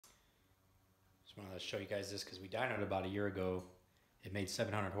Just wanted to show you guys this because we dynoed it about a year ago. It made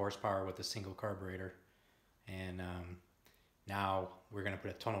 700 horsepower with a single carburetor, and now we're going to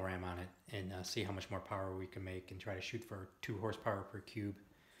put a tunnel ram on it and see how much more power we can make and try to shoot for 2 horsepower per cube.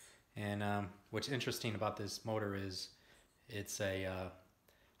 And what's interesting about this motor is it's a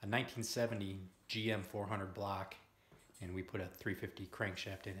 1970 GM 400 block, and we put a 350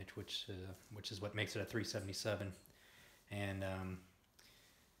 crankshaft in it, which is what makes it a 377. And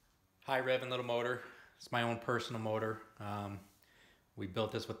high revving little motor. It's my own personal motor. We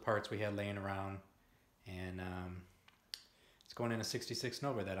built this with parts we had laying around, and it's going in a 66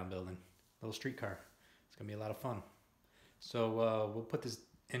 Nova that I'm building, little street car. It's gonna be a lot of fun. So we'll put this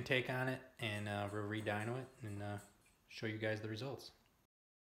intake on it, and we'll re-dyno it and show you guys the results.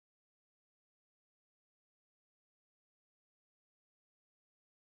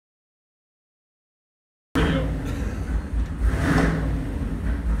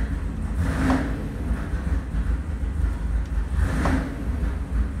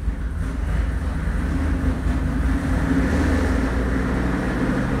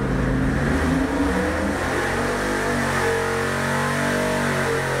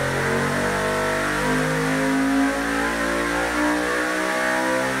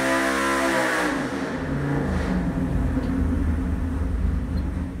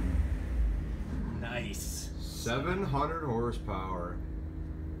 Nice. 700 horsepower.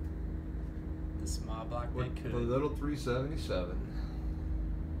 The small block With could. the little 377.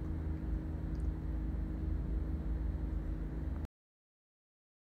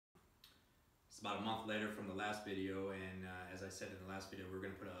 It's about a month later from the last video, and as I said in the last video, we were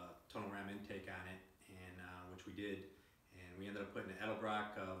going to put a tunnel ram intake on it, and which we did, and we ended up putting an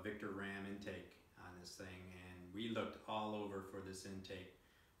Edelbrock Victor ram intake on this thing, and we looked all over for this intake.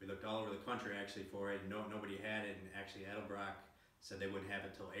 We looked all over the country actually for it. Nobody had it, and actually Edelbrock said they wouldn't have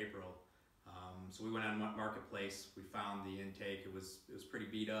it till April. So we went on Marketplace. We found the intake. It was pretty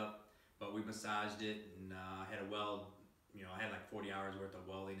beat up, but we massaged it and had a weld. You know, I had like 40 hours worth of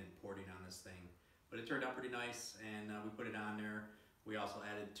welding and porting on this thing, but it turned out pretty nice, and we put it on there. We also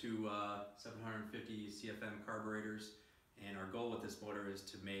added 2 750 CFM carburetors, and our goal with this motor is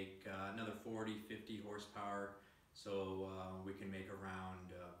to make another 40-50 horsepower, so we can make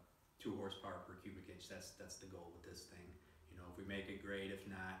around 2 horsepower per cubic inch. That's the goal with this thing. You know, if we make it, great. If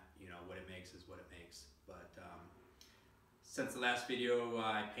not, you know, what it makes is what it makes. But since the last video,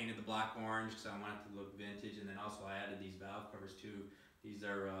 I painted the block orange because I wanted it to look vintage, and then also I added these valve covers too. These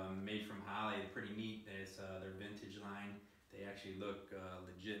are made from Holley. They're pretty neat. It's their vintage line. They actually look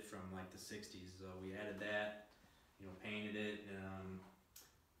legit from like the 60s. So we added that, you know, painted it,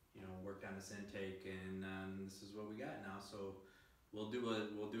 you know, worked on this intake, and this is what we got now. So we'll do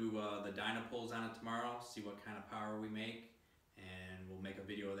the dyno pulls on it tomorrow, see what kind of power we make, and we'll make a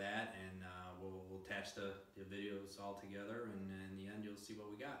video of that, and we'll attach the videos all together, and in the end you'll see what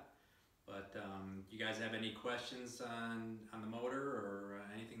we got. But you guys have any questions on the motor or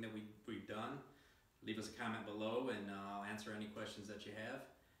anything that we've done, leave us a comment below, and I'll answer any questions that you have.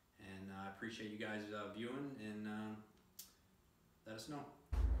 And I appreciate you guys viewing, and let us know.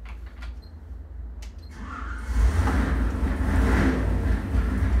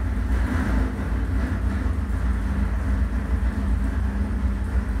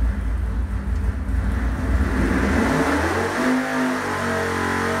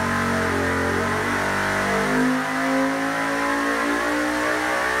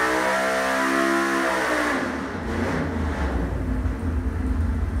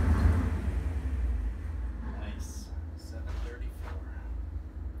 Nice. 734.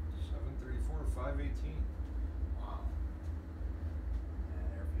 734, 518. Wow.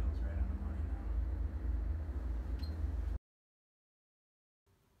 Yeah, air fuel's right on the money now.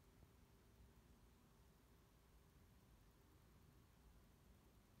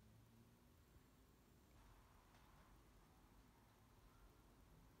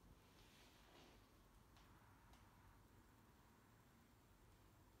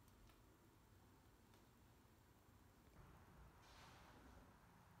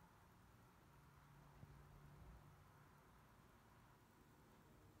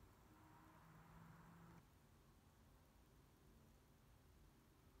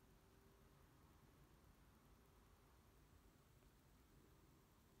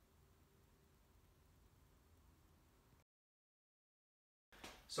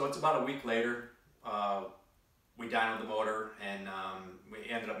 So it's about a week later. We dynoed the motor, and we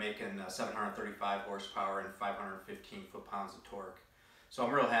ended up making 735 horsepower and 515 foot-pounds of torque. So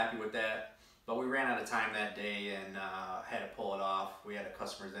I'm real happy with that. But we ran out of time that day and had to pull it off. We had a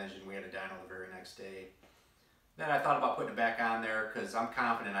customer's engine. We had to dyno the very next day. Then I thought about putting it back on there because I'm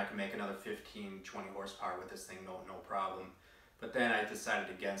confident I can make another 15, 20 horsepower with this thing, no problem. But then I decided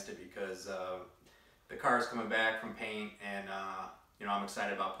against it because the car is coming back from paint, and you know, I'm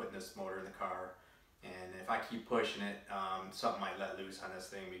excited about putting this motor in the car. And if I keep pushing it, something might let loose on this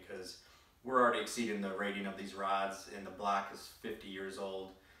thing, because we're already exceeding the rating of these rods, and the block is 50 years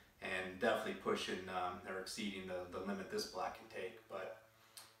old, and definitely pushing or exceeding the limit this block can take. But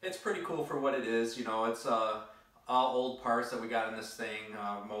it's pretty cool for what it is. You know, it's all old parts that we got in this thing,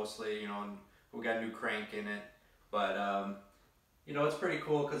 mostly. You know, and we got a new crank in it, but you know, it's pretty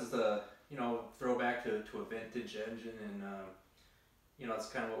cool because the, you know, throwback to a vintage engine, and you know, it's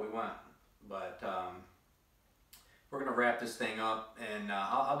kind of what we want. But we're gonna wrap this thing up, and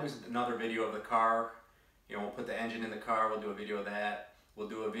I'll do another video of the car. You know, we'll put the engine in the car. We'll do a video of that. We'll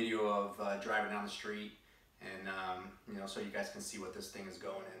do a video of driving down the street, and you know, so you guys can see what this thing is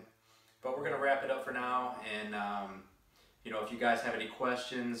going in. But we're gonna wrap it up for now, and you know, if you guys have any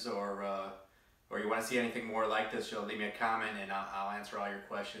questions, or you want to see anything more like this, you'll leave me a comment, and I'll answer all your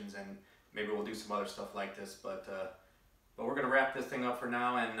questions, and maybe we'll do some other stuff like this. But we're gonna wrap this thing up for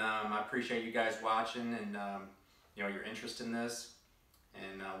now, and I appreciate you guys watching, and you know, your interest in this,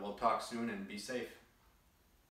 and we'll talk soon, and be safe.